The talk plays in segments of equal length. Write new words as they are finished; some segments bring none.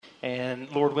And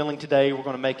Lord willing, today we're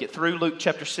going to make it through Luke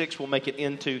chapter 6. We'll make it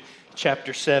into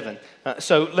chapter 7.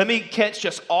 So let me catch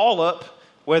us all up,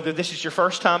 whether this is your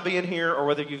first time being here or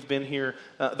whether you've been here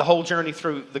the whole journey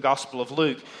through the Gospel of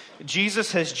Luke.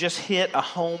 Jesus has just hit a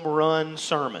home run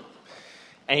sermon.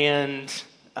 And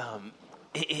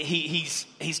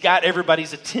he's got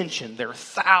everybody's attention. There are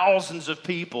thousands of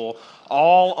people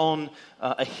all on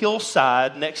a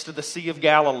hillside next to the Sea of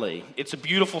Galilee. It's a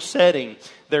beautiful setting.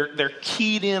 They're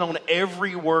keyed in on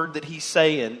every word that he's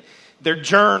saying. They're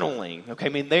journaling. Okay, I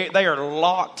mean they are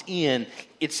locked in.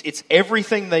 It's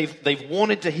everything they've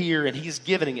wanted to hear, and he's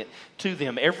giving it to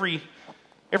them. Every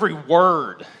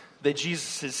word that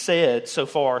Jesus has said so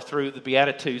far through the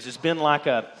Beatitudes has been like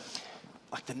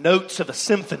the notes of a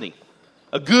symphony,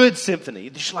 a good symphony.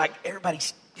 Just like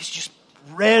everybody's just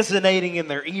resonating in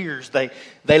their ears.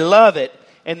 They love it.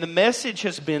 And the message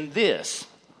has been this.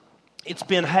 It's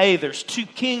been, hey, there's two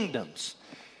kingdoms.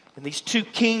 And these two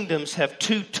kingdoms have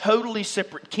two totally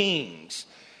separate kings.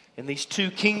 And these two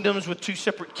kingdoms with two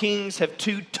separate kings have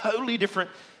two totally different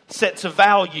sets of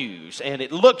values. And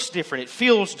it looks different. It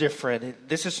feels different.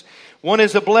 One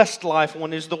is a blessed life.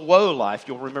 One is the woe life.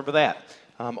 You'll remember that.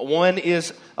 One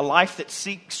is a life that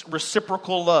seeks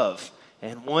reciprocal love.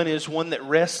 And one is one that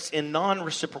rests in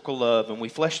non-reciprocal love. And we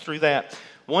fleshed through that.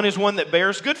 One is one that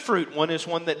bears good fruit. One is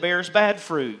one that bears bad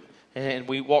fruit. And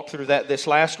we walked through that this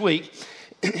last week.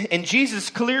 And Jesus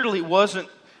clearly wasn't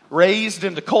raised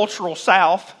in the cultural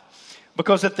South,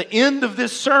 because at the end of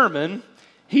this sermon,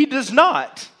 he does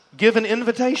not give an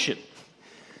invitation.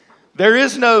 There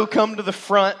is no come to the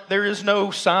front. There is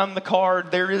no sign the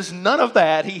card. There is none of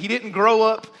that. He didn't grow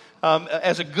up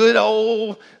as a good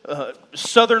old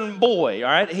Southern boy.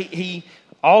 All right,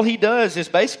 all he does is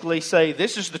basically say,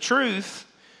 "This is the truth,"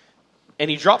 and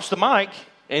he drops the mic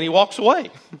and he walks away.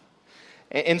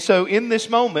 And so in this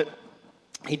moment,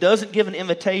 he doesn't give an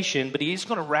invitation, but he's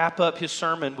going to wrap up his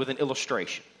sermon with an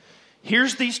illustration.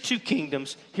 Here's these two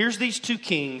kingdoms. Here's these two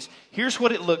kings. Here's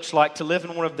what it looks like to live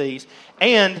in one of these.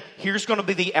 And here's going to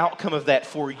be the outcome of that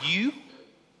for you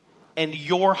and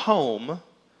your home,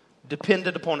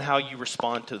 dependent upon how you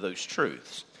respond to those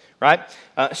truths. Right?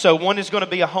 So one is going to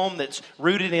be a home that's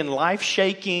rooted in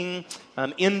life-shaking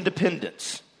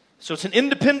independence. So it's an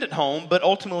independent home, but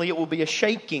ultimately it will be a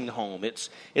shaking home.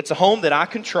 It's a home that I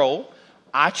control.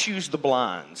 I choose the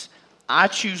blinds. I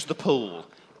choose the pool.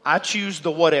 I choose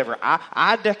the whatever.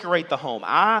 I decorate the home.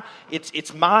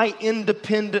 It's my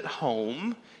independent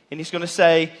home. And he's going to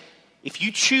say, if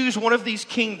you choose one of these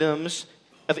kingdoms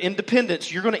of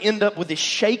independence, you're going to end up with this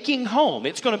shaking home.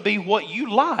 It's going to be what you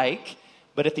like,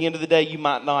 but at the end of the day, you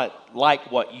might not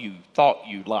like what you thought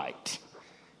you liked.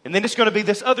 And then it's going to be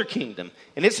this other kingdom.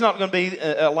 And it's not going to be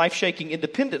a life-shaking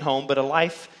independent home, but a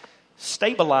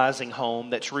life-stabilizing home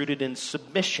that's rooted in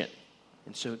submission.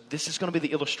 And so this is going to be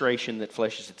the illustration that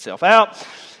fleshes itself out.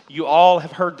 You all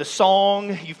have heard the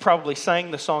song. You've probably sang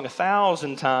the song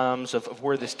 1,000 times of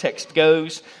where this text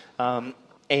goes. And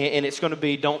it's going to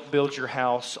be, don't build your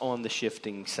house on the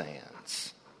shifting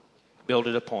sands. Build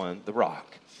it upon the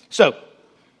rock. So,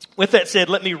 with that said,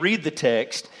 let me read the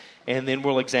text, and then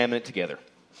we'll examine it together.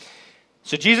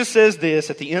 So Jesus says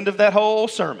this at the end of that whole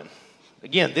sermon.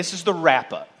 Again, this is the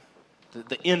wrap-up,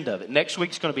 the end of it. Next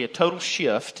week's going to be a total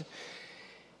shift.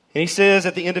 And he says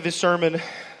at the end of his sermon,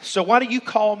 "So why do you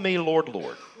call me Lord,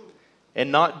 Lord,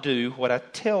 and not do what I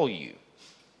tell you?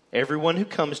 Everyone who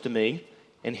comes to me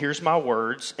and hears my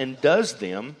words and does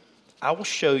them, I will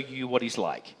show you what he's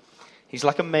like. He's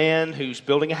like a man who's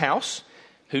building a house,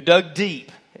 who dug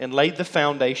deep and laid the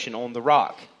foundation on the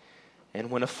rock. And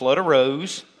when a flood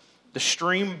arose, the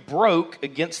stream broke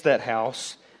against that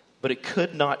house, but it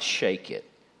could not shake it,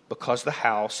 because the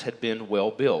house had been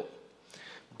well built.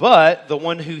 But the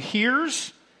one who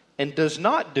hears and does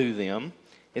not do them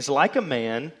is like a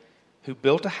man who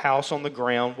built a house on the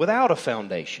ground without a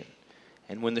foundation.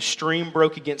 And when the stream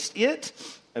broke against it,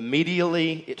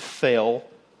 immediately it fell,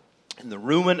 and the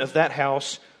ruin of that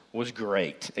house was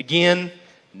great." Again,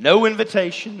 no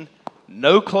invitation,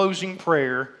 no closing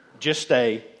prayer, just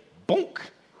a bonk.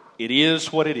 It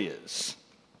is what it is.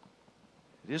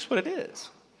 It is what it is.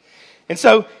 And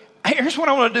so, here's what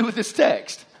I want to do with this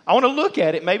text. I want to look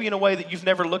at it maybe in a way that you've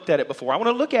never looked at it before. I want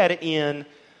to look at it in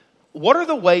what are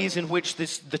the ways in which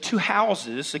the two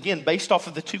houses, again, based off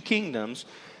of the two kingdoms,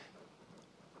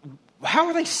 how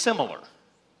are they similar?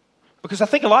 Because I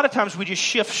think a lot of times we just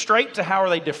shift straight to how are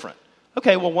they different.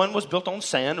 Okay, well, one was built on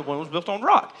sand and one was built on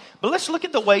rock. But let's look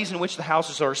at the ways in which the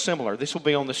houses are similar. This will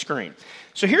be on the screen.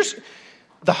 So here's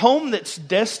The home that's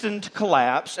destined to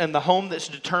collapse and the home that's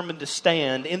determined to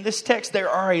stand, in this text there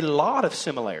are a lot of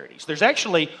similarities. There's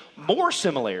actually more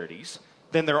similarities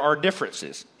than there are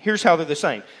differences. Here's how they're the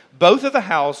same. Both of the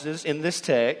houses in this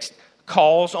text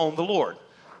calls on the Lord.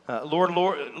 Lord,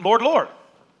 Lord, Lord, Lord.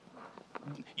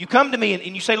 You come to me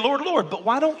and you say, Lord, Lord, but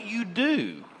why don't you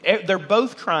do? They're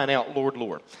both crying out, Lord,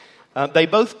 Lord. They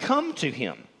both come to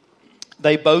him.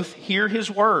 They both hear his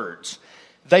words.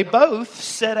 They both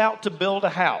set out to build a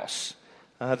house.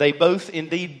 They both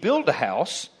indeed build a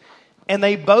house, and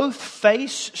they both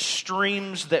face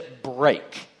streams that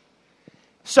break.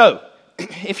 So,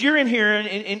 if you're in here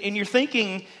and you're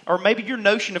thinking, or maybe your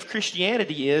notion of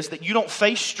Christianity is that you don't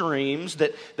face streams,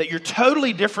 that you're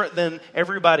totally different than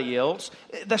everybody else,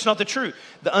 that's not the truth.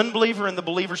 The unbeliever and the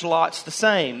believer's lot's the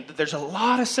same. There's a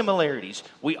lot of similarities.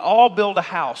 We all build a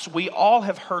house. We all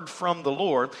have heard from the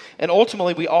Lord. And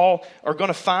ultimately, we all are going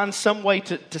to find some way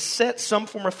to set some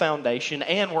form of foundation,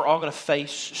 and we're all going to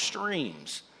face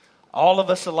streams. All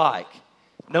of us alike.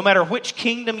 No matter which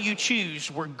kingdom you choose,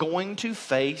 we're going to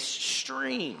face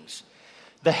streams.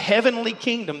 The heavenly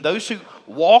kingdom, those who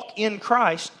walk in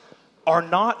Christ, are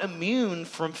not immune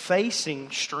from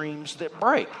facing streams that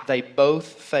break. They both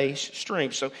face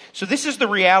streams. So this is the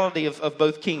reality of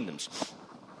both kingdoms.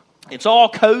 It's all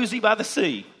cozy by the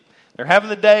sea. They're having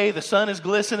the day. The sun is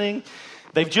glistening.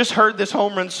 They've just heard this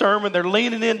home run sermon. They're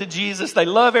leaning into Jesus. They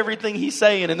love everything he's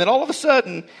saying. And then all of a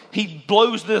sudden, he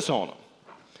blows this on them.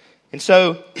 And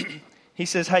so he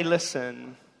says, hey,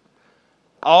 listen,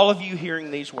 all of you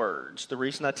hearing these words, the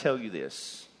reason I tell you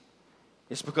this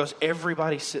is because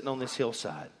everybody sitting on this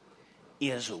hillside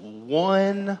is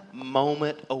one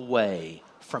moment away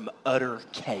from utter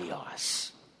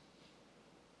chaos.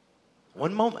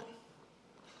 One moment.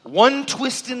 One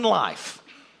twist in life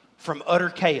from utter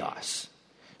chaos.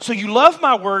 So you love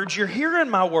my words, you're hearing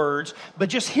my words, but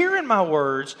just hearing my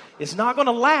words is not going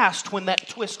to last when that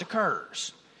twist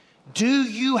occurs. Do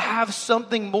you have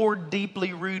something more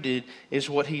deeply rooted, is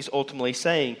what he's ultimately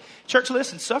saying. Church,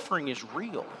 listen, suffering is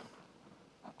real.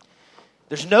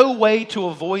 There's no way to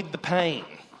avoid the pain.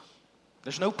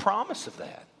 There's no promise of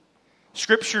that.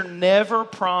 Scripture never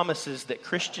promises that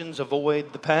Christians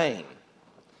avoid the pain.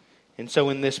 And so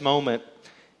in this moment,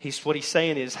 what he's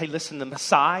saying is, hey, listen, the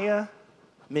Messiah,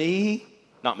 me,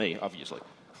 not me, obviously.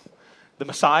 The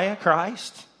Messiah,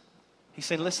 Christ, he's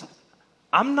saying, listen,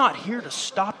 I'm not here to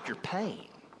stop your pain.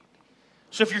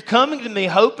 So if you're coming to me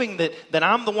hoping that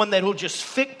I'm the one that will just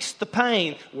fix the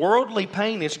pain, worldly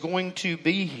pain is going to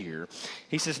be here.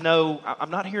 He says, no,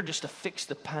 I'm not here just to fix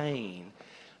the pain.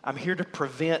 I'm here to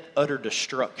prevent utter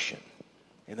destruction.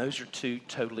 And those are two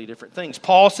totally different things.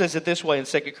 Paul says it this way in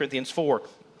 2 Corinthians 4.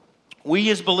 We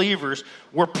as believers,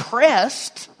 we're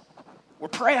pressed,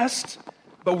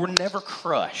 but we're never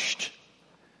crushed.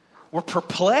 We're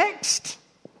perplexed.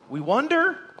 We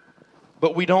wonder,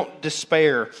 but we don't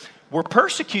despair. We're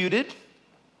persecuted,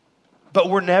 but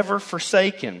we're never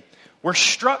forsaken. We're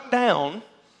struck down,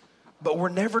 but we're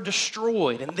never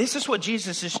destroyed. And this is what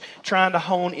Jesus is trying to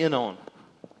hone in on.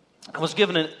 I was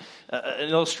given an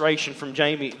illustration from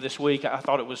Jamie this week. I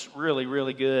thought it was really,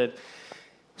 really good.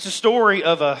 It's a story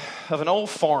of an old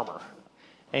farmer.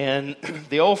 And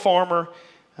the old farmer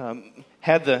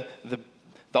had the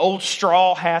old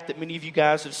straw hat that many of you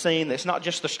guys have seen. That's not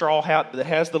just the straw hat, but it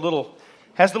has the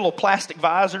little plastic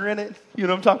visor in it. You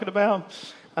know what I'm talking about?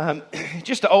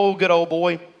 Just an good old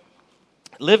boy.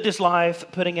 Lived his life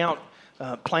putting out,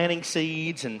 planting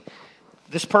seeds. And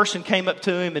this person came up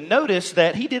to him and noticed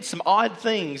that he did some odd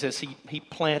things as he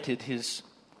planted his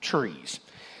trees.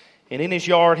 And in his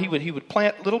yard, he would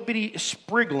plant little bitty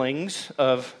spriglings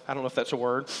of, I don't know if that's a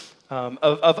word,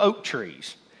 of oak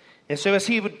trees. And so as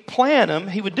he would plant them,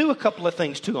 he would do a couple of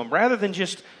things to them. Rather than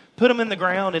just put them in the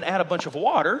ground and add a bunch of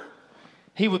water,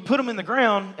 he would put them in the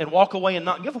ground and walk away and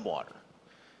not give them water.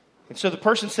 And so the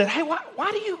person said, hey,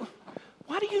 why do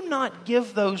you not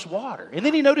give those water? And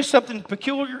then he noticed something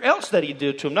peculiar else that he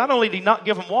did to them. Not only did he not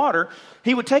give them water,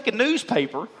 he would take a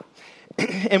newspaper,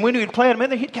 and when he would plant them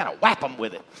in there, he'd kind of whap them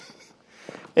with it.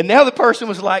 And now the person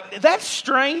was like, that's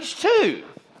strange too.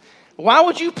 Why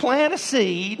would you plant a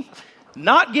seed,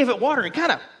 not give it water, and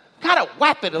kind of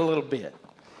whap it a little bit?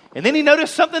 And then he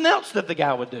noticed something else that the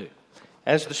guy would do.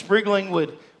 As the sprigling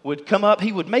would come up,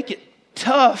 he would make it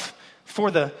tough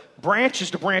for the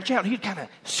branches to branch out. He'd kind of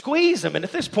squeeze them. And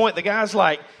at this point, the guy's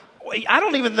like, I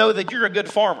don't even know that you're a good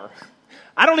farmer.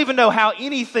 I don't even know how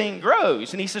anything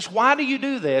grows. And he says, why do you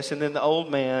do this? And then the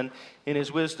old man, in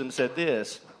his wisdom, said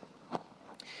this.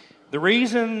 The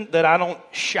reason that I don't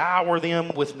shower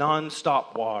them with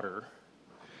nonstop water,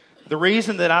 the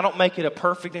reason that I don't make it a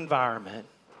perfect environment,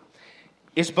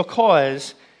 is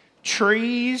because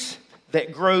trees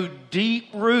that grow deep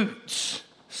roots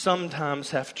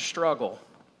sometimes have to struggle.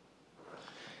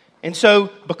 And so,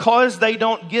 because they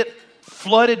don't get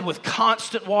flooded with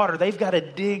constant water, they've got to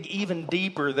dig even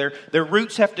deeper. Their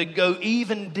roots have to go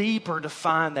even deeper to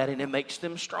find that, and it makes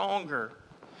them stronger.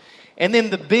 And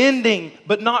then the bending,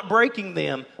 but not breaking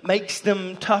them, makes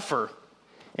them tougher.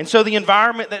 And so the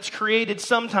environment that's created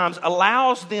sometimes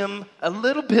allows them a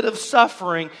little bit of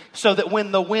suffering so that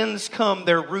when the winds come,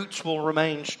 their roots will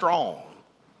remain strong.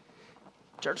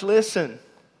 Church, listen.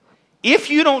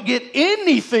 If you don't get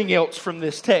anything else from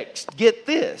this text, get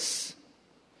this.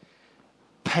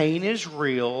 Pain is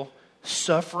real,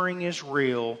 suffering is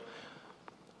real,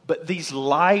 but these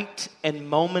light and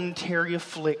momentary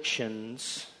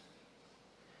afflictions,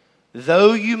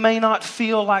 though you may not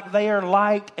feel like they are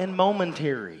light and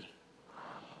momentary,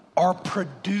 are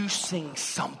producing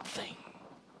something,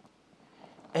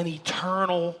 an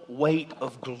eternal weight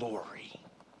of glory.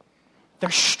 They're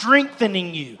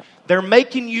strengthening you. They're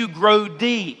making you grow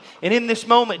deep. And in this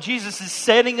moment, Jesus is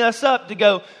setting us up to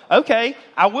go, okay,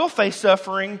 I will face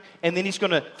suffering. And then he's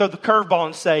going to throw the curveball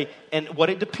and say, and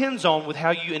what it depends on with how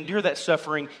you endure that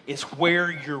suffering is where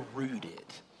you're rooted,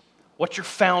 what your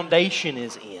foundation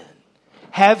is in.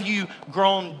 Have you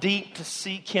grown deep to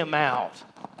seek him out?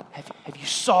 Have you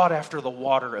sought after the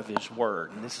water of his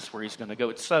word? And this is where he's going to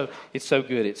go. It's so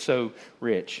good. It's so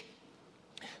rich.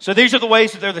 So these are the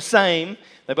ways that they're the same.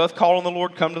 They both call on the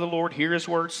Lord, come to the Lord, hear his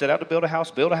word, set out to build a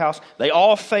house, build a house. They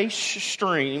all face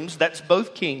streams. That's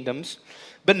both kingdoms.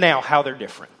 But now, how they're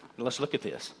different. Let's look at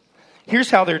this. Here's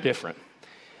how they're different.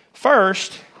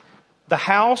 First, the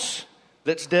house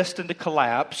that's destined to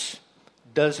collapse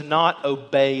does not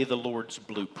obey the Lord's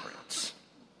blueprints.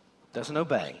 Doesn't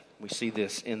obey. We see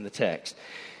this in the text.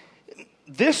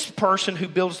 This person who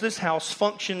builds this house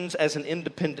functions as an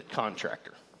independent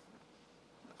contractor.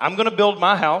 I'm going to build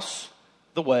my house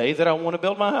the way that I want to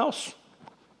build my house.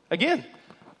 Again,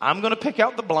 I'm going to pick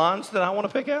out the blinds that I want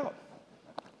to pick out.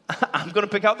 I'm going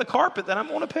to pick out the carpet that I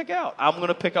want to pick out. I'm going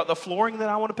to pick out the flooring that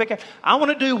I want to pick out. I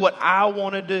want to do what I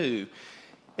want to do.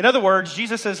 In other words,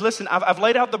 Jesus says, listen, I've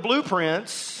laid out the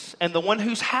blueprints, and the one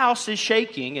whose house is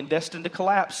shaking and destined to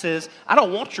collapse says, I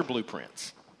don't want your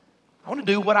blueprints. I want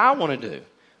to do what I want to do.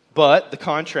 But the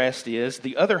contrast is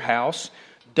the other house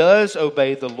does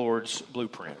obey the Lord's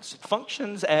blueprints. It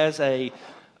functions as a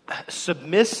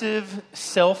submissive,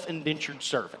 self-indentured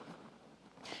servant.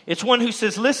 It's one who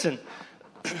says, listen,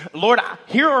 Lord,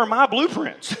 here are my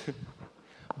blueprints.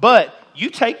 But you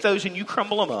take those and you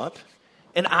crumble them up,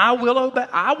 and I will obey.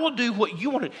 I will do what you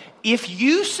want to do. If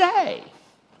you say,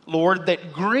 Lord,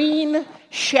 that green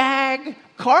shag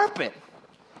carpet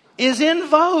is in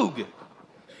vogue,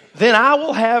 then I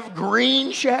will have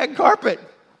green shag carpet.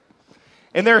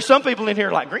 And there are some people in here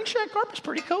like, green shag carpet's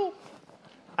pretty cool.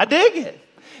 I dig it.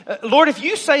 Lord, if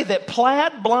you say that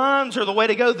plaid blinds are the way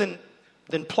to go,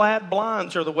 then plaid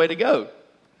blinds are the way to go.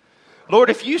 Lord,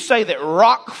 if you say that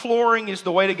rock flooring is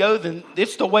the way to go, then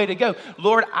it's the way to go.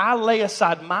 Lord, I lay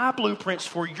aside my blueprints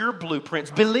for your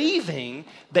blueprints, believing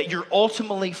that you're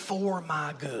ultimately for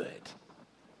my good.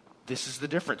 This is the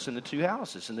difference in the two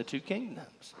houses, in the two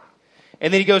kingdoms.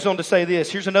 And then he goes on to say this.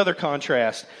 Here's another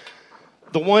contrast.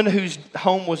 The one whose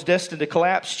home was destined to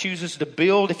collapse chooses to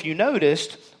build, if you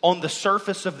noticed, on the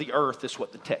surface of the earth, is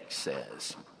what the text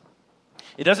says.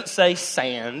 It doesn't say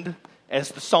sand, as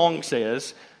the song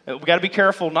says. We've got to be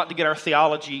careful not to get our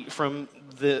theology from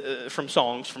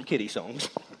songs, from kiddie songs.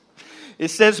 It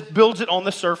says builds it on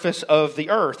the surface of the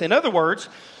earth. In other words,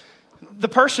 the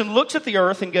person looks at the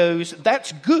earth and goes,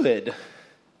 that's good.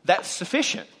 That's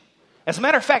sufficient. As a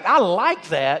matter of fact, I like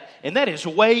that, and that is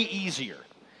way easier.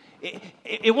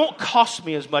 It won't cost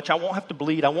me as much. I won't have to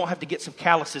bleed. I won't have to get some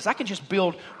calluses. I can just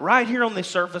build right here on the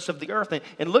surface of the earth,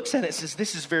 and looks at it and says,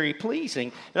 this is very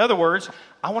pleasing. In other words,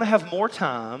 I want to have more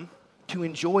time to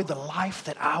enjoy the life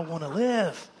that I want to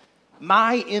live,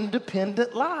 my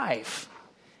independent life.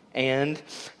 And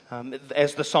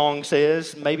as the song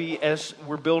says, maybe as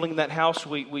we're building that house,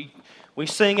 we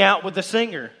sing out with the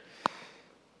singer,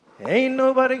 ain't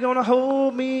nobody gonna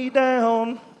hold me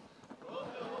down.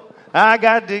 I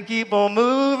got to keep on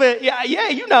moving. Yeah,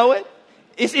 you know it.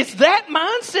 It's that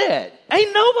mindset.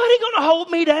 Ain't nobody going to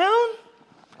hold me down.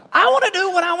 I want to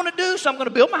do what I want to do, so I'm going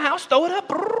to build my house, throw it up,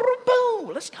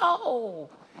 boom, let's go.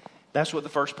 That's what the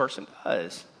first person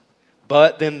does.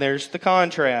 But then there's the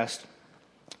contrast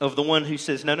of the one who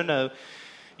says, no,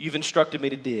 you've instructed me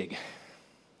to dig,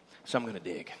 so I'm going to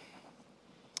dig.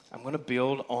 I'm going to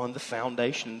build on the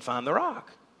foundation and find the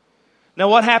rock. Now,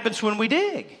 what happens when we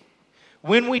dig?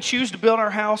 When we choose to build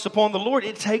our house upon the Lord,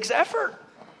 it takes effort.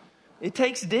 It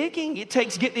takes digging. It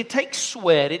takes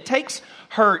sweat. It takes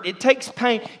hurt. It takes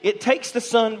pain. It takes the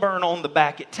sunburn on the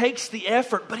back. It takes the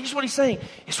effort. But here's what he's saying.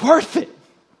 It's worth it.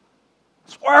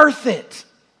 It's worth it.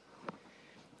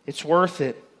 It's worth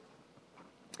it.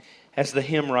 As the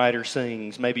hymn writer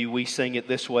sings, maybe we sing it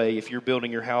this way. If you're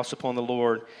building your house upon the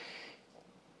Lord,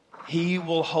 He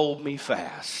will hold me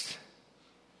fast.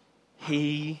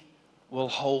 He will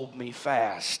hold me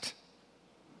fast.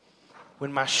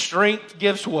 When my strength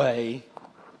gives way,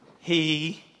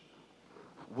 He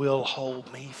will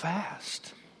hold me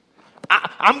fast.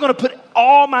 I'm going to put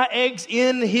all my eggs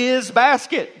in His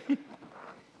basket.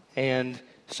 And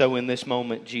so in this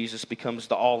moment, Jesus becomes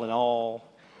the all in all,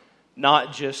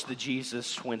 not just the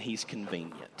Jesus when He's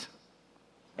convenient.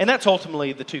 And that's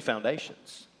ultimately the two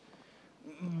foundations.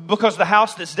 Because the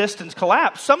house that's destined to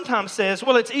collapse sometimes says,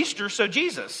 well, it's Easter, so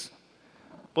Jesus.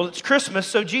 Well, it's Christmas,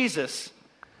 so Jesus.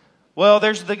 Well,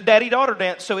 there's the daddy-daughter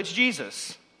dance, so it's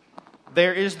Jesus.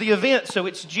 There is the event, so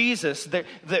it's Jesus.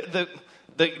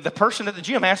 The person at the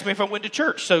gym asked me if I went to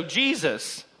church, so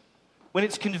Jesus. When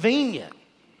it's convenient,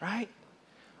 right?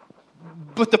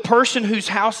 But the person whose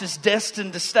house is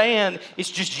destined to stand,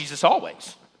 it's just Jesus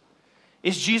always.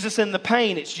 It's Jesus in the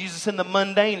pain. It's Jesus in the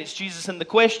mundane. It's Jesus in the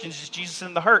questions. It's Jesus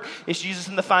in the hurt. It's Jesus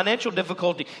in the financial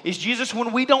difficulty. It's Jesus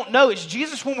when we don't know. It's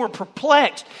Jesus when we're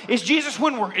perplexed. It's Jesus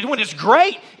when it's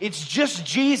great. It's just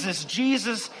Jesus.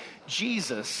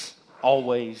 Jesus,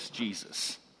 always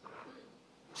Jesus.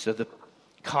 So the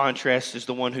contrast is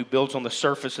the one who builds on the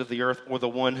surface of the earth or the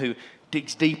one who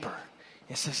digs deeper.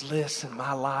 It says, listen,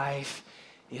 my life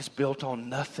is built on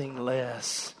nothing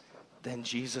less than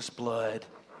Jesus' blood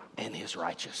and His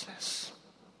righteousness.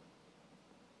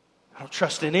 I don't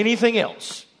trust in anything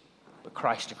else but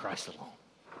Christ and Christ alone.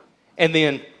 And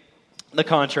then the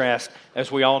contrast,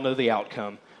 as we all know the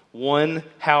outcome. One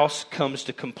house comes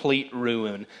to complete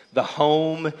ruin. The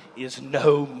home is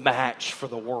no match for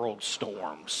the world's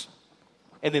storms.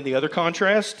 And then the other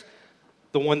contrast,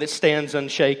 the one that stands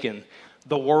unshaken.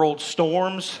 The world's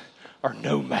storms are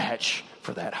no match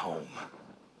for that home.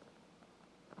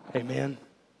 Amen.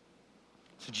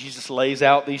 So Jesus lays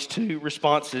out these two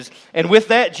responses. And with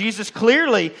that, Jesus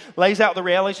clearly lays out the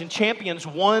realities and champions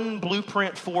one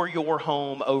blueprint for your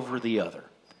home over the other.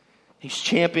 He's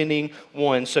championing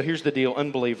one. So here's the deal,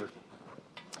 unbeliever.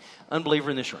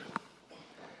 Unbeliever in this room.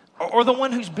 Or the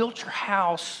one who's built your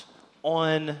house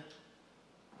on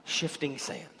shifting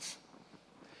sands.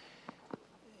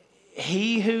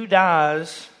 He who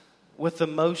dies with the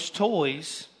most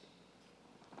toys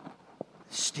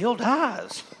still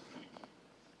dies.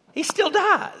 He still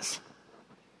dies.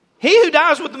 He who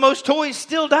dies with the most toys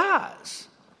still dies.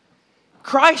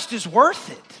 Christ is worth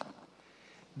it.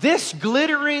 This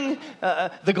glittering,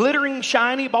 the glittering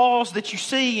shiny balls that you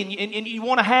see and you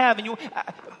want to have,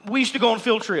 we used to go on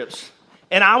field trips.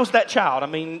 And I was that child. I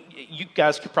mean, you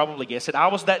guys could probably guess it. I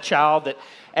was that child that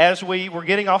as we were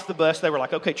getting off the bus, they were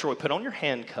like, okay, Troy, put on your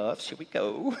handcuffs. Here we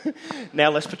go. Now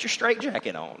let's put your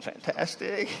straitjacket on.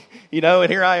 Fantastic.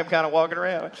 And here I am kind of walking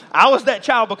around. I was that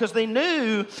child because they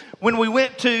knew when we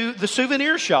went to the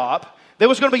souvenir shop, there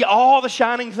was going to be all the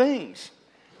shining things.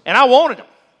 And I wanted them.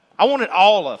 I wanted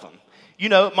all of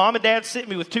them. Mom and Dad sent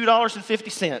me with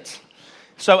 $2.50.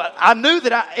 So I knew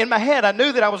that in my head, I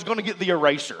knew that I was going to get the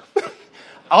eraser.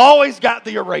 I always got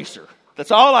the eraser. That's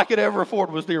all I could ever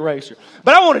afford was the eraser.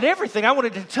 But I wanted everything. I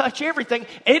wanted to touch everything.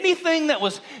 Anything that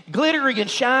was glittery and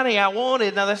shiny, I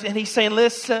wanted. And he's saying,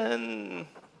 listen,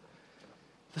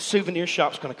 the souvenir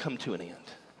shop's going to come to an end.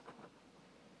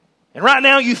 And right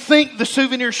now you think the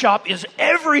souvenir shop is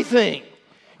everything.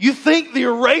 You think the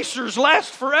erasers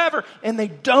last forever, and they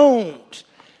don't.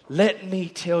 Let me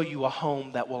tell you a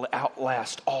home that will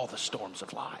outlast all the storms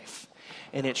of life.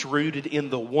 And it's rooted in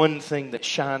the one thing that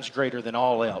shines greater than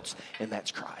all else, and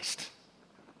that's Christ.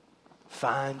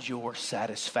 Find your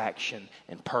satisfaction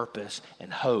and purpose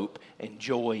and hope and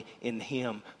joy in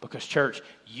Him. Because, church,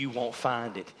 you won't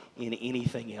find it in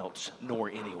anything else, nor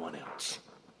anyone else.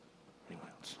 Anyone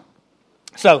else.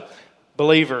 So,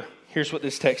 believer, here's what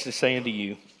this text is saying to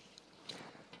you.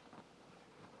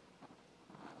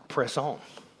 Press on.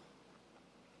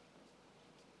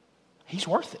 He's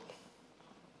worth it.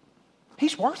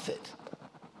 He's worth it.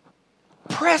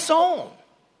 Press on.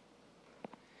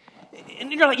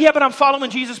 And you're like, yeah, but I'm following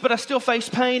Jesus, but I still face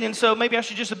pain, and so maybe I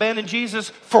should just abandon Jesus.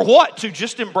 For what? To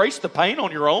just embrace the pain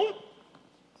on your own?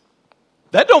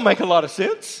 That don't make a lot of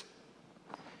sense.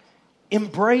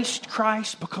 Embrace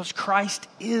Christ because Christ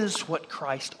is what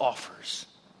Christ offers.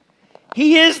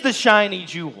 He is the shiny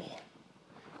jewel.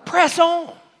 Press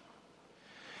on.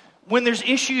 When there's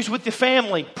issues with the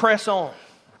family, press on.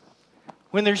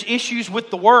 When there's issues with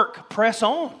the work, press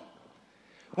on.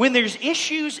 When there's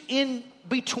issues in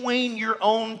between your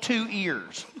own two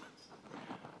ears,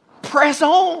 press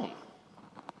on.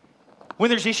 When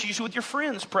there's issues with your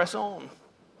friends, press on.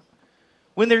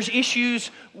 When there's issues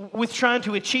with trying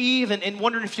to achieve and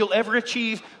wondering if you'll ever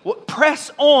achieve, well, press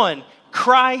on.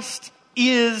 Christ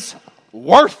is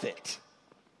worth it.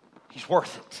 He's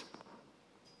worth it.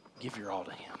 Give your all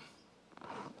to Him.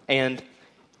 And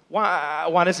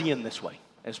why does He end this way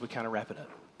as we kind of wrap it up?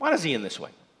 Why does He end this way?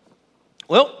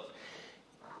 Well,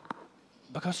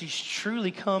 because He's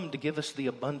truly come to give us the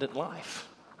abundant life.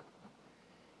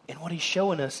 And what He's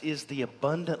showing us is the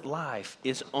abundant life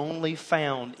is only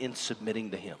found in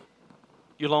submitting to Him.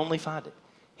 You'll only find it.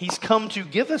 He's come to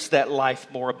give us that life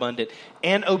more abundant.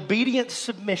 And obedient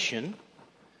submission,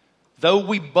 though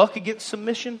we buck against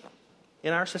submission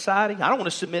in our society, I don't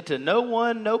want to submit to no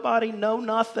one, nobody, no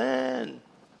nothing.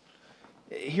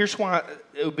 Here's why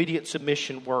obedient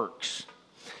submission works.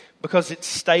 Because it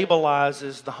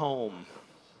stabilizes the home.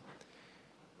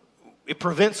 It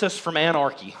prevents us from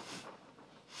anarchy.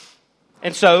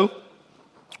 And so,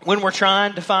 when we're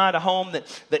trying to find a home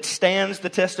that stands the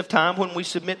test of time, when we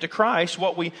submit to Christ,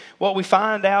 what we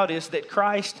find out is that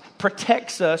Christ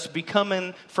protects us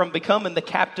from becoming the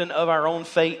captain of our own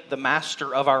fate, the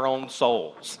master of our own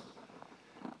souls.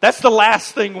 That's the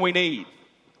last thing we need.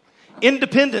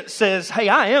 Independence says, hey,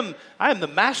 I am the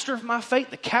master of my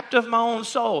fate, the captain of my own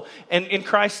soul. And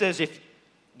Christ says, do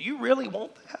you really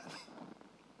want that?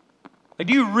 Like,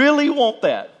 do you really want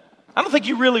that? I don't think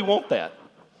you really want that.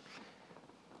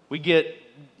 We get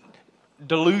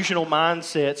delusional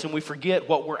mindsets and we forget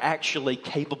what we're actually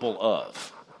capable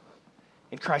of.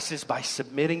 And Christ says, by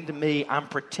submitting to me, I'm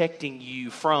protecting you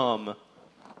from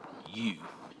you.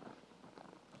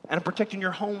 And I'm protecting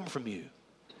your home from you.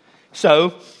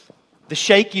 So, the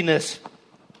shakiness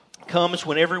comes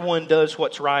when everyone does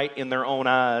what's right in their own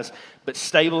eyes, but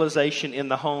stabilization in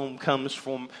the home comes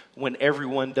from when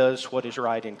everyone does what is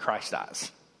right in Christ's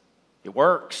eyes. It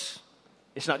works.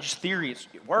 It's not just theory,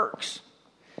 it works.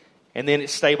 And then it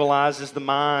stabilizes the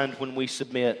mind when we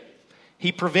submit.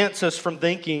 He prevents us from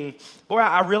thinking, boy,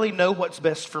 I really know what's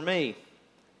best for me.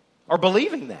 Or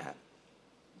believing that.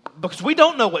 Because we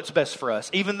don't know what's best for us,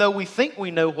 even though we think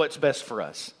we know what's best for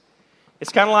us.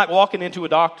 It's kind of like walking into a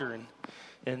doctor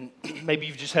and maybe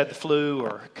you've just had the flu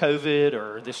or COVID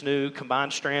or this new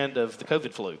combined strand of the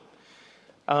COVID flu.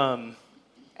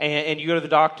 And you go to the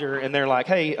doctor and they're like,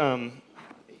 hey,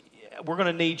 we're going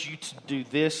to need you to do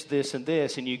this, this, and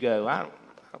this. And you go, I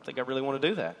don't think I really want to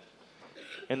do that.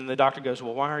 And then the doctor goes,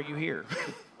 well, why are you here?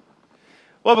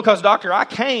 Well, because, doctor, I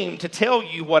came to tell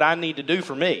you what I need to do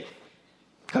for me.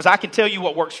 Because I can tell you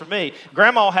what works for me.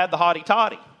 Grandma had the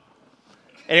hotty-totty.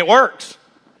 And it works.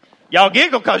 Y'all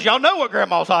giggle because y'all know what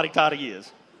grandma's hotty-totty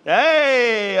is.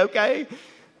 Hey, okay.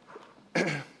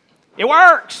 It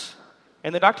works.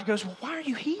 And the doctor goes, well, why are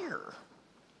you here?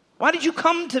 Why did you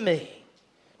come to me?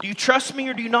 Do you trust me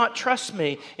or do you not trust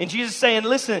me? And Jesus is saying,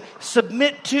 listen,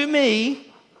 submit to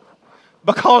me,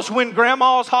 because when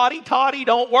grandma's hotty-totty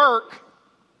don't work,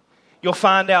 you'll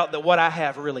find out that what I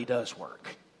have really does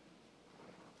work.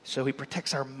 So He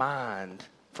protects our mind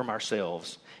from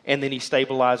ourselves. And then He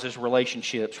stabilizes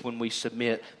relationships when we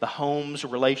submit. The home's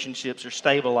relationships are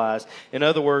stabilized. In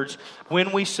other words,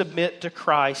 when we submit to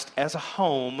Christ as a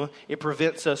home, it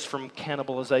prevents us from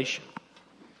cannibalization.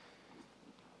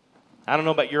 I don't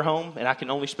know about your home, and I can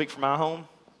only speak for my home,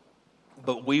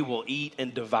 but we will eat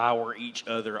and devour each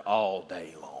other all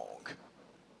day long.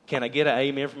 Can I get an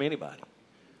amen from anybody?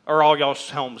 Or all y'all's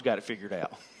homes got it figured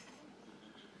out?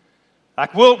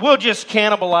 Like, we'll just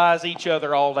cannibalize each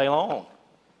other all day long.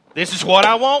 This is what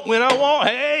I want, when I want,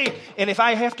 hey. And if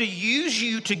I have to use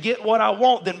you to get what I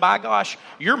want, then by gosh,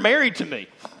 you're married to me.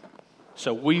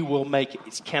 So we will make it.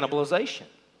 It's cannibalization.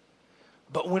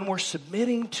 But when we're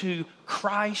submitting to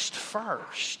Christ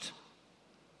first,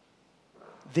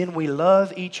 then we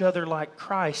love each other like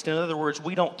Christ. In other words,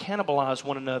 we don't cannibalize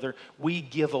one another. We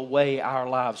give away our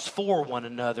lives for one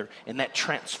another, and that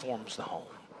transforms the home.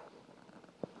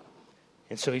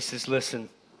 And so He says, listen,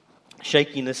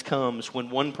 shakiness comes when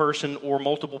one person or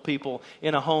multiple people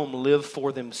in a home live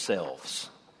for themselves.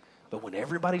 But when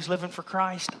everybody's living for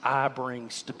Christ, I bring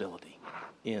stability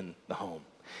in the home.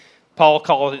 Paul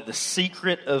called it the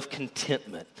secret of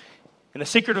contentment. And the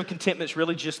secret of contentment is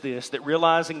really just this, that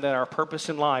realizing that our purpose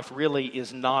in life really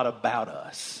is not about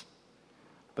us,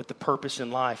 but the purpose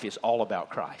in life is all about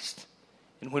Christ.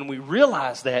 And when we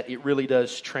realize that, it really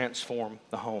does transform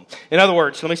the home. In other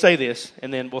words, let me say this,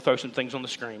 and then we'll throw some things on the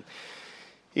screen.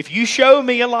 If you show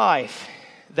me a life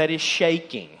that is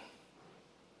shaking,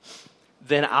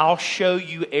 then I'll show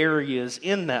you areas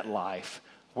in that life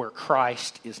where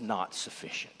Christ is not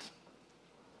sufficient.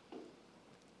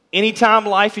 Anytime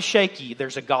life is shaky,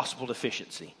 there's a gospel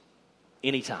deficiency.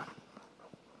 Anytime.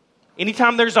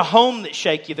 Anytime there's a home that's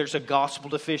shaky, there's a gospel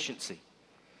deficiency.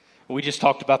 We just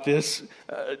talked about this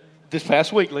this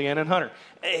past week, Leanne and Hunter.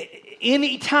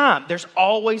 Anytime, there's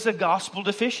always a gospel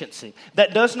deficiency.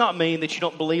 That does not mean that you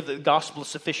don't believe that the gospel is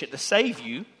sufficient to save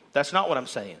you. That's not what I'm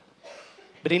saying.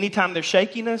 But anytime there's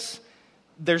shakiness,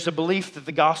 there's a belief that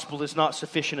the gospel is not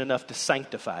sufficient enough to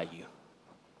sanctify you.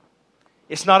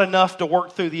 It's not enough to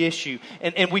work through the issue.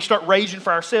 And we start raging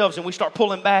for ourselves and we start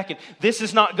pulling back. And this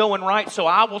is not going right, so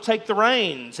I will take the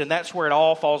reins. And that's where it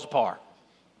all falls apart.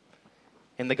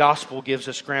 And the gospel gives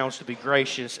us grounds to be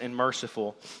gracious and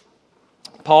merciful.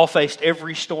 Paul faced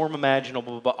every storm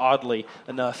imaginable, but oddly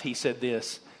enough, he said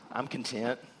this: I'm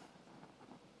content.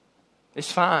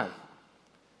 It's fine.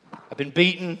 I've been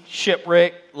beaten,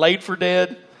 shipwrecked, laid for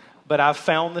dead, but I've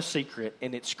found the secret,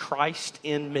 and it's Christ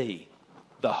in me,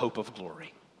 the hope of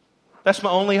glory. That's my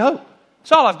only hope.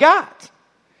 It's all I've got.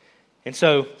 And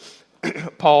so,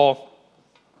 Paul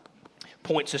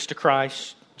points us to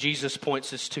Christ. Jesus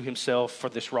points us to himself for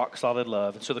this rock-solid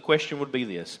love. And so the question would be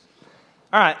this.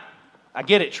 All right, I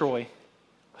get it, Troy.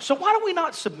 So why do we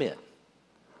not submit?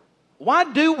 Why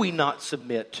do we not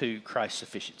submit to Christ's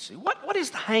sufficiency? What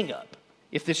is the hang-up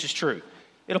if this is true?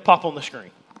 It'll pop on the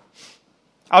screen.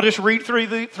 I'll just read through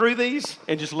these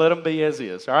and just let them be as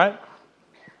is, all right?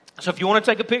 So if you want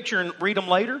to take a picture and read them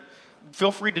later,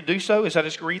 feel free to do so as I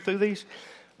just read through these.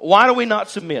 Why do we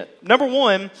not submit? Number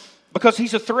one, because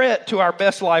he's a threat to our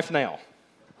best life now.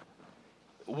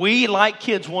 We, like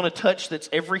kids, want to touch that's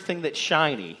everything that's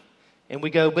shiny. And we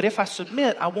go, but if I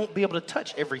submit, I won't be able to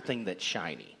touch everything that's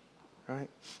shiny. Right?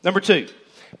 Number two,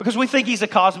 because we think he's a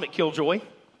cosmic killjoy.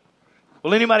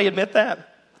 Will anybody admit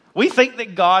that? We think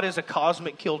that God is a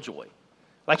cosmic killjoy.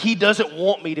 Like he doesn't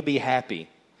want me to be happy.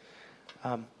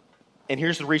 And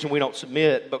here's the reason we don't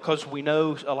submit. Because we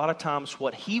know a lot of times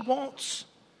what he wants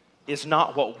is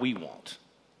not what we want.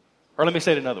 Or let me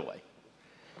say it another way.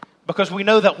 Because we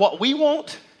know that what we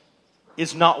want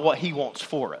is not what he wants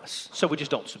for us. So we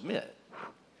just don't submit.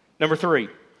 Number three,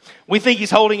 we think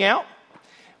he's holding out.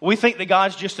 We think that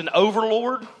God's just an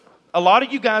overlord. A lot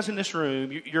of you guys in this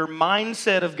room, your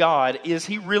mindset of God is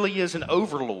he really is an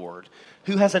overlord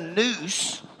who has a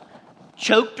noose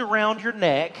choked around your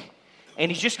neck,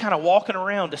 and he's just kind of walking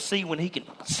around to see when he can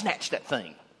snatch that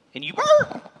thing. And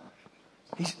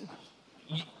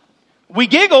we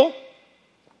giggle,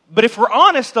 but if we're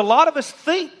honest, a lot of us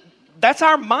think that's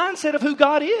our mindset of who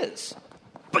God is.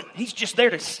 But he's just there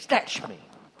to snatch me.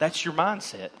 That's your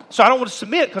mindset. So I don't want to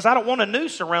submit because I don't want a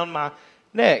noose around my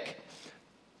neck.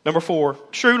 Number four,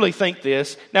 truly think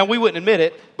this. Now, we wouldn't admit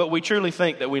it, but we truly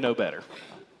think that we know better.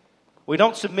 We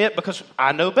don't submit because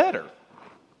I know better.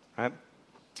 Right?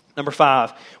 Number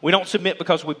five, we don't submit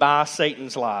because we buy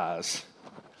Satan's lies.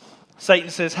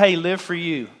 Satan says, hey, live for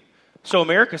you. So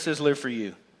America says live for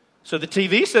you. So the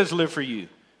TV says live for you.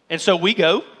 And so we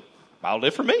go, I'll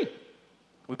live for me.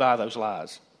 We buy those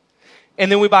lies.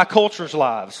 And then we buy culture's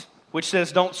lies, which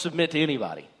says don't submit to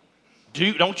anybody.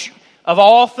 Don't you, of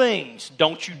all things,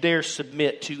 don't you dare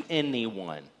submit to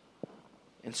anyone.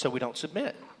 And so we don't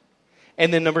submit.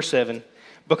 And then number seven,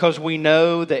 because we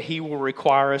know that he will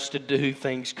require us to do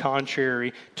things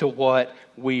contrary to what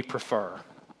we prefer.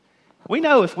 We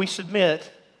know if we submit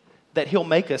that he'll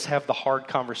make us have the hard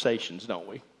conversations, don't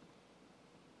we?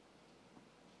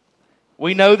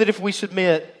 We know that if we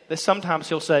submit, that sometimes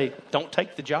he'll say, don't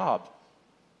take the job,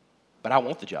 but I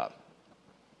want the job.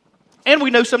 And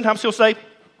we know sometimes he'll say,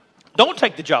 don't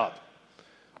take the job,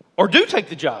 or do take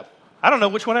the job. I don't know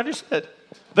which one I just said.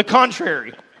 The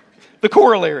contrary, the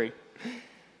corollary.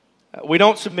 We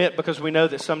don't submit because we know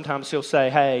that sometimes he'll say,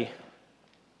 hey,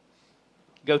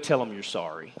 go tell him you're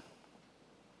sorry.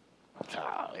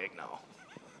 Oh, heck no.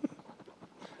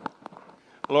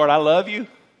 Lord, I love you,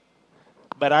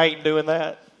 but I ain't doing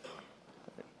that.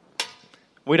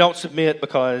 We don't submit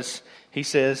because he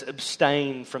says,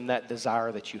 abstain from that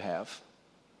desire that you have.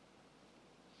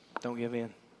 Don't give in.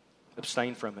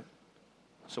 Abstain from it.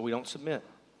 So we don't submit.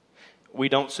 We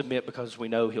don't submit because we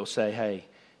know he'll say, hey,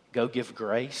 go give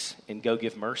grace and go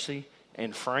give mercy.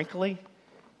 And frankly,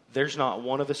 there's not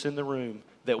one of us in the room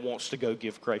that wants to go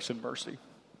give grace and mercy.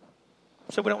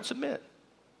 So we don't submit.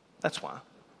 That's why.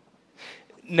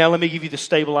 Now let me give you the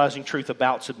stabilizing truth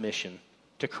about submission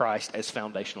to Christ as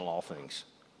foundational all things.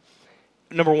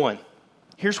 Number one,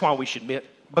 here's why we should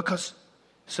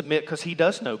submit because he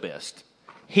does know best.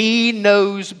 He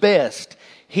knows best.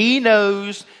 He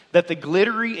knows that the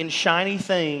glittery and shiny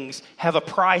things have a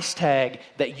price tag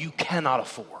that you cannot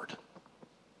afford.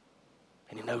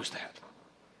 And he knows that.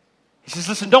 He says,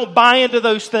 listen, don't buy into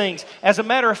those things. As a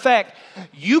matter of fact,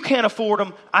 you can't afford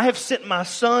them. I have sent my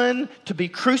son to be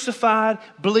crucified,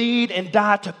 bleed, and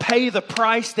die to pay the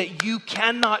price that you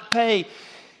cannot pay.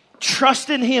 Trust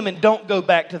in him and don't go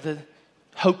back to the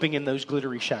hoping in those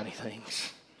glittery, shiny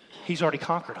things. He's already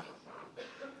conquered them.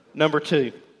 Number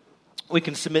 2, we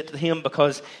can submit to him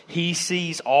because he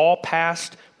sees all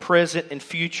past, present, and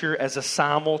future as a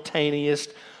simultaneous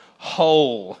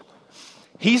whole.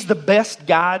 He's the best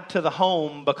guide to the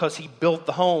home because he built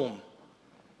the home.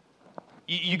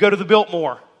 You go to the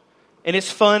Biltmore, and it's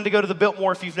fun to go to the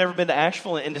Biltmore if you've never been to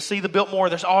Asheville. And to see the Biltmore,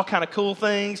 there's all kind of cool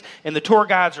things, and the tour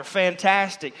guides are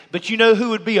fantastic. But you know who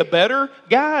would be a better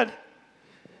guide?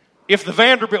 If the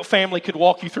Vanderbilt family could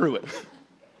walk you through it.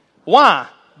 Why?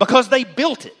 Because they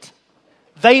built it.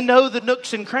 They know the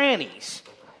nooks and crannies.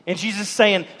 And Jesus is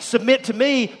saying, submit to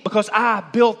me because I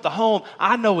built the home.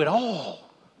 I know it all.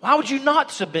 Why would you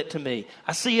not submit to me?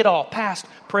 I see it all, past,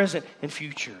 present, and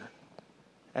future.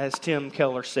 As Tim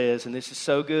Keller says, and this is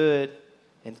so good.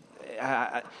 And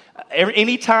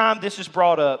anytime this is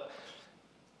brought up,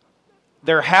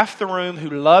 there are half the room who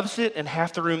loves it and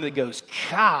half the room that goes,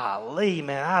 golly,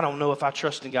 man, I don't know if I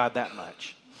trust in God that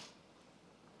much.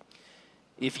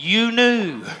 If you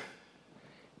knew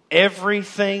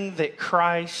everything that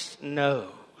Christ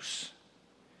knows,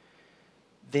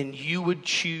 then you would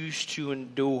choose to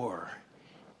endure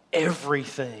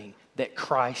everything that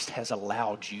Christ has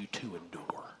allowed you to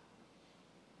endure.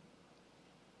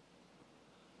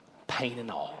 Pain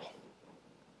and all.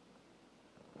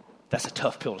 That's a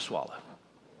tough pill to swallow.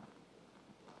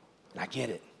 And I get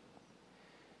it.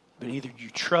 But either you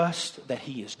trust that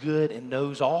he is good and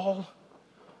knows all,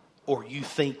 or you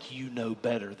think you know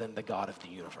better than the God of the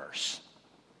universe.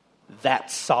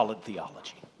 That's solid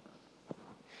theology.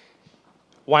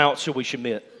 Why else should we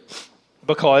submit?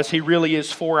 Because he really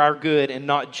is for our good and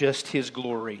not just his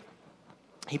glory.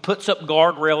 He puts up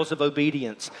guardrails of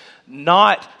obedience,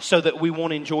 not so that we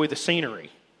won't enjoy the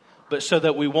scenery, but so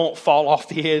that we won't fall off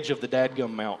the edge of the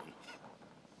dadgum mountain.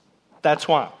 That's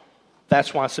why.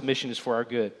 That's why submission is for our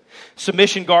good.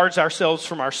 Submission guards ourselves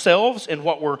from ourselves and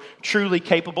what we're truly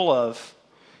capable of.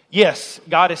 Yes,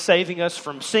 God is saving us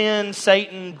from sin,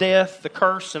 Satan, death, the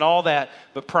curse, and all that.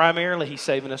 But primarily, he's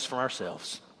saving us from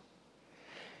ourselves.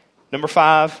 Number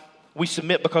 5, we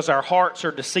submit because our hearts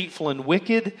are deceitful and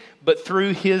wicked. But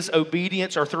through his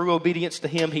obedience, or through obedience to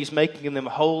him, he's making them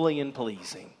holy and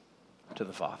pleasing to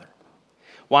the Father.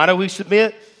 Why do we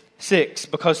submit? 6,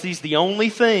 because he's the only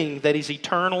thing that is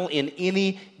eternal in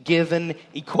any given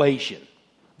equation.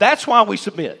 That's why we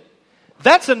submit.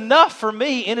 That's enough for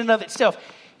me in and of itself.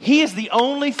 He is the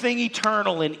only thing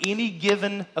eternal in any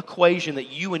given equation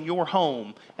that you and your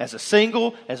home, as a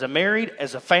single, as a married,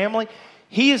 as a family,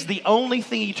 he is the only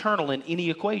thing eternal in any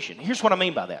equation. Here's what I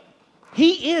mean by that.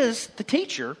 He is the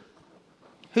teacher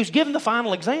who's given the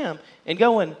final exam and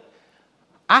going,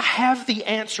 I have the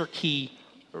answer key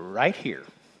right here.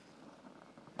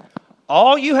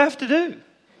 All you have to do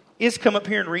is come up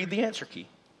here and read the answer key.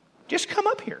 Just come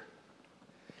up here.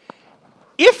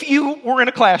 If you were in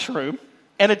a classroom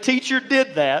and a teacher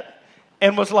did that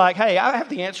and was like, hey, I have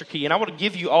the answer key and I want to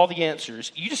give you all the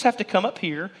answers, you just have to come up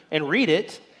here and read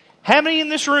it. How many in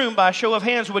this room, by a show of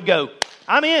hands, would go,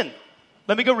 I'm in.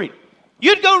 Let me go read it.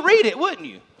 You'd go read it, wouldn't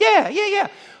you? Yeah.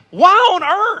 Why on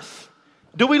earth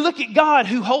do we look at God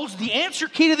who holds the answer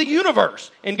key to the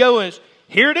universe and go,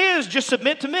 here it is, just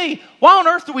submit to me? Why on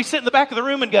earth do we sit in the back of the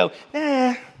room and go,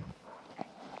 nah,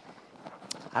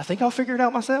 I think I'll figure it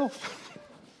out myself?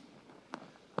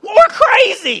 We're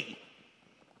crazy.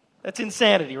 That's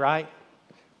insanity, right?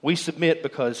 We submit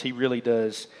because he really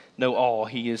does know all.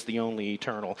 He is the only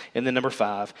eternal. And then number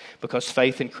 5, because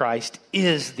faith in Christ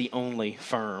is the only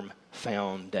firm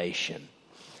foundation.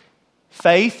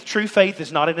 Faith, true faith,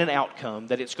 is not in an outcome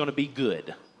that it's going to be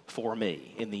good for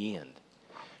me in the end.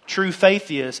 True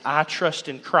faith is I trust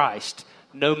in Christ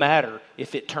no matter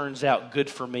if it turns out good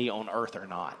for me on earth or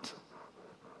not.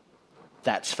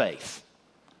 That's faith.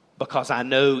 Because I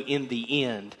know in the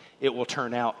end it will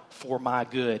turn out for my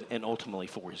good and ultimately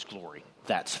for his glory.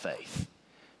 That's faith.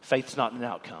 Faith's not an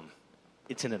outcome.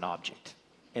 It's in an object.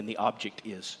 And the object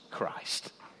is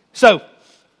Christ. So,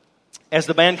 as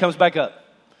the band comes back up,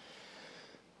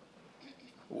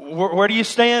 where do you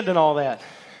stand in all that?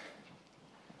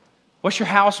 What's your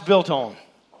house built on?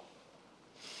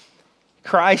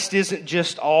 Christ isn't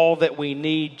just all that we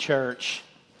need, church.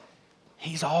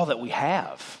 He's all that we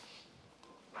have.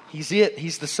 He's it.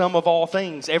 He's the sum of all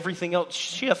things. Everything else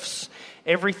shifts.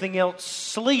 Everything else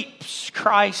sleeps.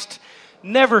 Christ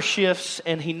never shifts,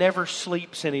 and He never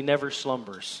sleeps, and He never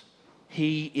slumbers.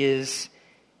 He is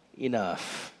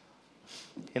enough.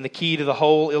 And the key to the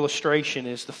whole illustration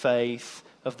is the faith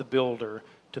of the builder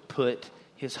to put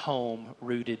his home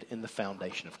rooted in the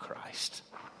foundation of Christ.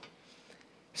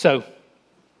 So,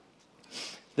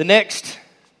 the next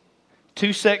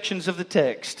two sections of the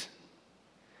text,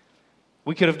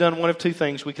 we could have done one of two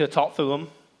things. We could have talked through them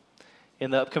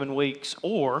in the upcoming weeks,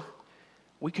 or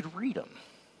we could read them.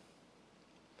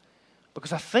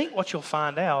 Because I think what you'll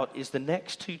find out is the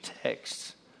next two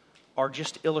texts are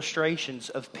just illustrations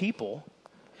of people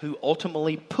who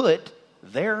ultimately put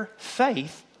their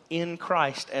faith in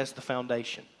Christ as the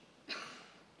foundation.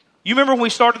 You remember when we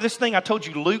started this thing, I told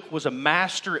you Luke was a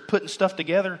master at putting stuff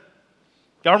together?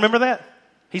 Y'all remember that?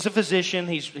 He's a physician,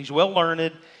 he's well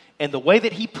learned, and the way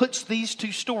that he puts these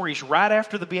two stories right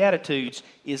after the Beatitudes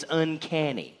is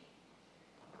uncanny.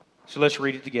 So let's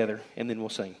read it together, and then we'll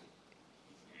sing.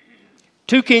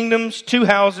 2 kingdoms, 2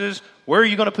 houses, where are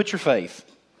you going to put your faith?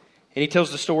 And he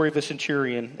tells the story of a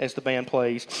centurion as the band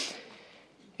plays.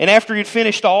 And after he had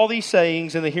finished all these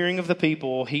sayings in the hearing of the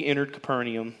people, he entered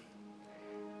Capernaum.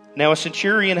 Now a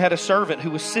centurion had a servant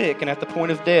who was sick and at the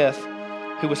point of death,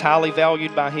 who was highly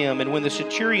valued by him. And when the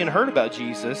centurion heard about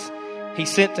Jesus, he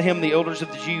sent to him the elders of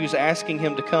the Jews, asking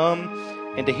him to come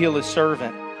and to heal his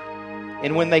servant.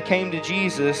 And when they came to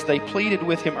Jesus, they pleaded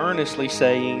with him earnestly,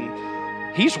 saying,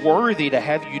 "He's worthy to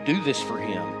have you do this for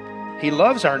him. He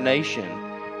loves our nation,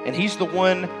 and he's the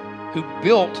one who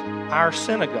built our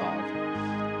synagogue."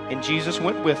 And Jesus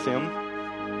went with them.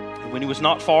 And when he was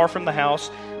not far from the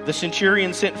house, the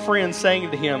centurion sent friends,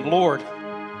 saying to him, Lord,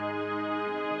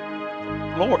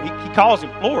 he calls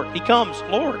him, Lord, he comes,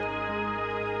 Lord,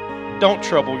 don't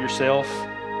trouble yourself.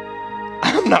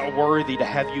 I'm not worthy to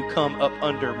have you come up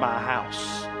under my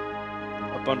house,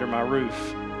 up under my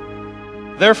roof.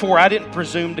 Therefore, I didn't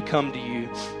presume to come to you,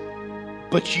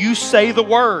 but you say the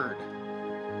word,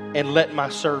 and let my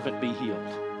servant be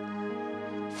healed.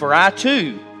 For I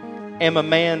too am a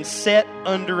man set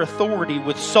under authority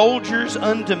with soldiers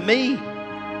unto me.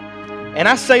 And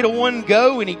I say to one,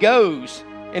 go, and he goes,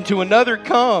 and to another,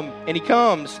 come, and he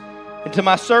comes, and to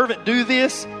my servant, do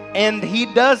this, and he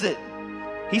does it.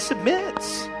 He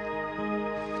submits.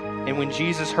 And when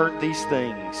Jesus heard these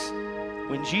things,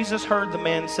 when Jesus heard the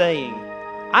man saying,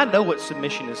 I know what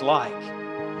submission is like,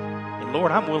 and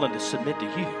Lord, I'm willing to submit to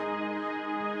you,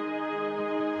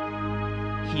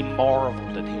 he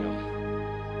marveled at him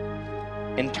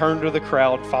and turned to the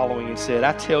crowd following and said,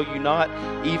 I tell you not,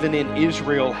 even in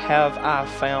Israel have I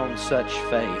found such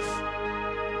faith.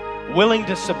 Willing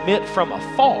to submit from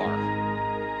afar.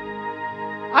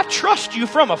 I trust you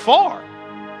from afar.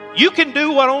 You can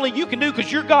do what only you can do because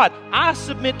you're God. I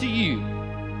submit to you.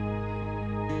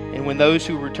 And when those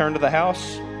who returned to the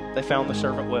house, they found the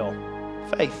servant well.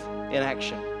 Faith in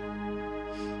action.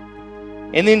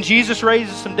 And then Jesus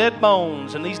raises some dead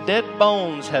bones, and these dead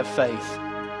bones have faith.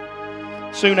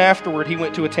 Soon afterward, he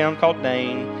went to a town called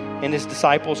Nain, and his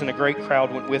disciples and a great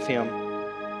crowd went with him.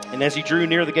 And as he drew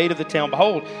near the gate of the town,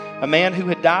 behold, a man who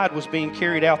had died was being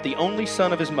carried out, the only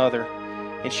son of his mother.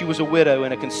 And she was a widow,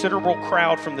 and a considerable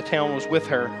crowd from the town was with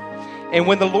her. And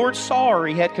when the Lord saw her,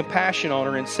 he had compassion on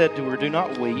her and said to her, do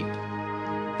not weep.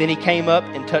 Then he came up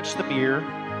and touched the bier,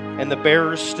 and the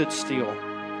bearers stood still.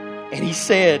 And he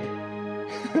said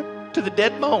to the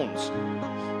dead bones,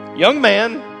 young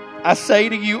man, I say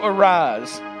to you,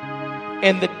 arise.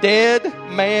 And the dead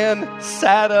man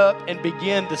sat up and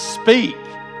began to speak.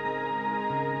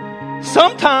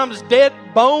 Sometimes dead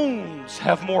bones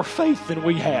have more faith than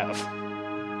we have.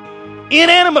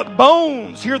 Inanimate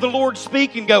bones hear the Lord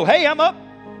speak and go, hey, I'm up.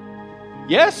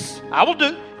 Yes, I will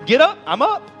do. Get up, I'm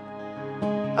up.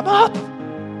 I'm up.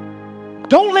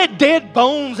 Don't let dead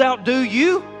bones outdo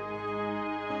you.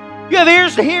 You have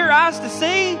ears to hear, eyes to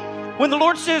see. When the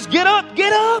Lord says, get up,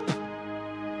 get up.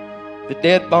 The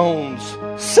dead bones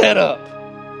sat up.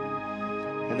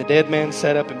 And the dead man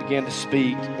sat up and began to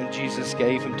speak. And Jesus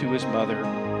gave him to his mother.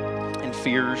 And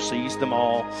fear seized them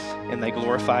all. And they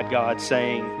glorified God,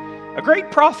 saying, a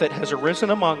great prophet has arisen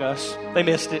among us. They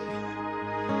missed it.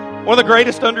 One of the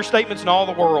greatest understatements in all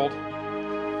the world.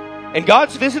 And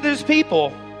God's visited his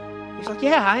people. He's like,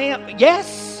 yeah, I am.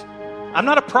 Yes. I'm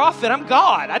not a prophet. I'm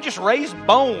God. I just raised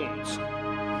bones.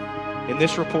 And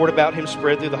this report about him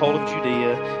spread through the whole of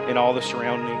Judea and all the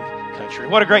surrounding country.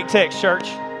 What a great text, church.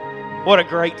 What a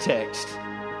great text.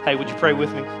 Hey, would you pray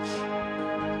with me?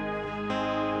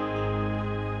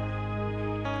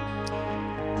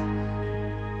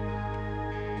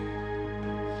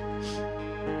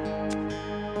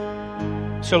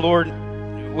 So, Lord,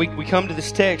 we come to this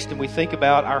text and we think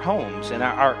about our homes and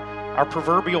our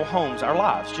proverbial homes, our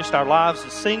lives, just our lives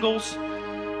as singles,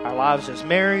 our lives as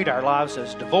married, our lives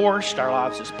as divorced, our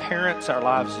lives as parents, our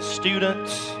lives as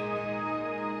students.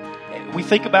 We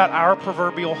think about our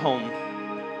proverbial home.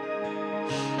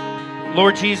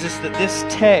 Lord Jesus, that this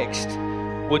text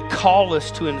would call us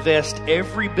to invest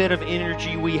every bit of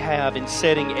energy we have in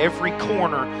setting every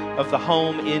corner of the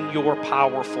home in your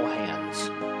powerful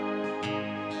hands.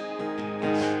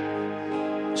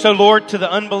 So, Lord, to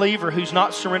the unbeliever who's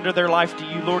not surrendered their life to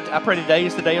you, Lord, I pray today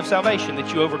is the day of salvation,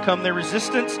 that you overcome their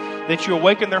resistance, that you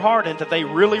awaken their heart, and that they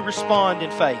really respond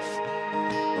in faith,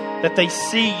 that they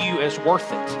see you as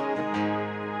worth it.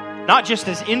 Not just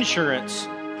as insurance,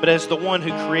 but as the one who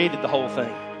created the whole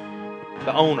thing,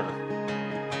 the owner.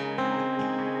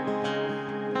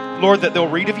 Lord, that they'll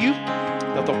read of you,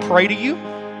 that they'll pray to you,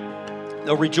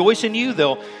 they'll rejoice in you,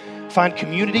 they'll find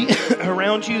community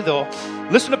around you, they'll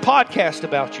listen to podcasts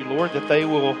about you, Lord, that they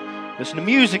will listen to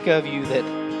music of you, that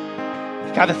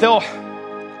God, that they'll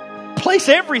place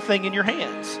everything in your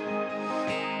hands.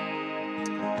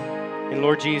 And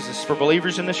Lord Jesus, for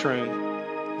believers in this room,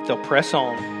 they'll press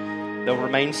on, they'll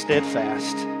remain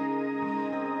steadfast,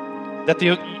 that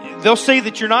they'll see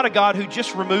that you're not a God who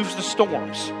just removes the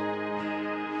storms,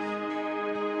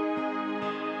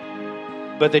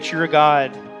 but that you're a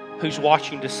God who's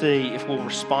watching to see if we'll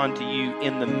respond to you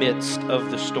in the midst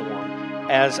of the storm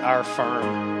as our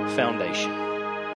firm foundation.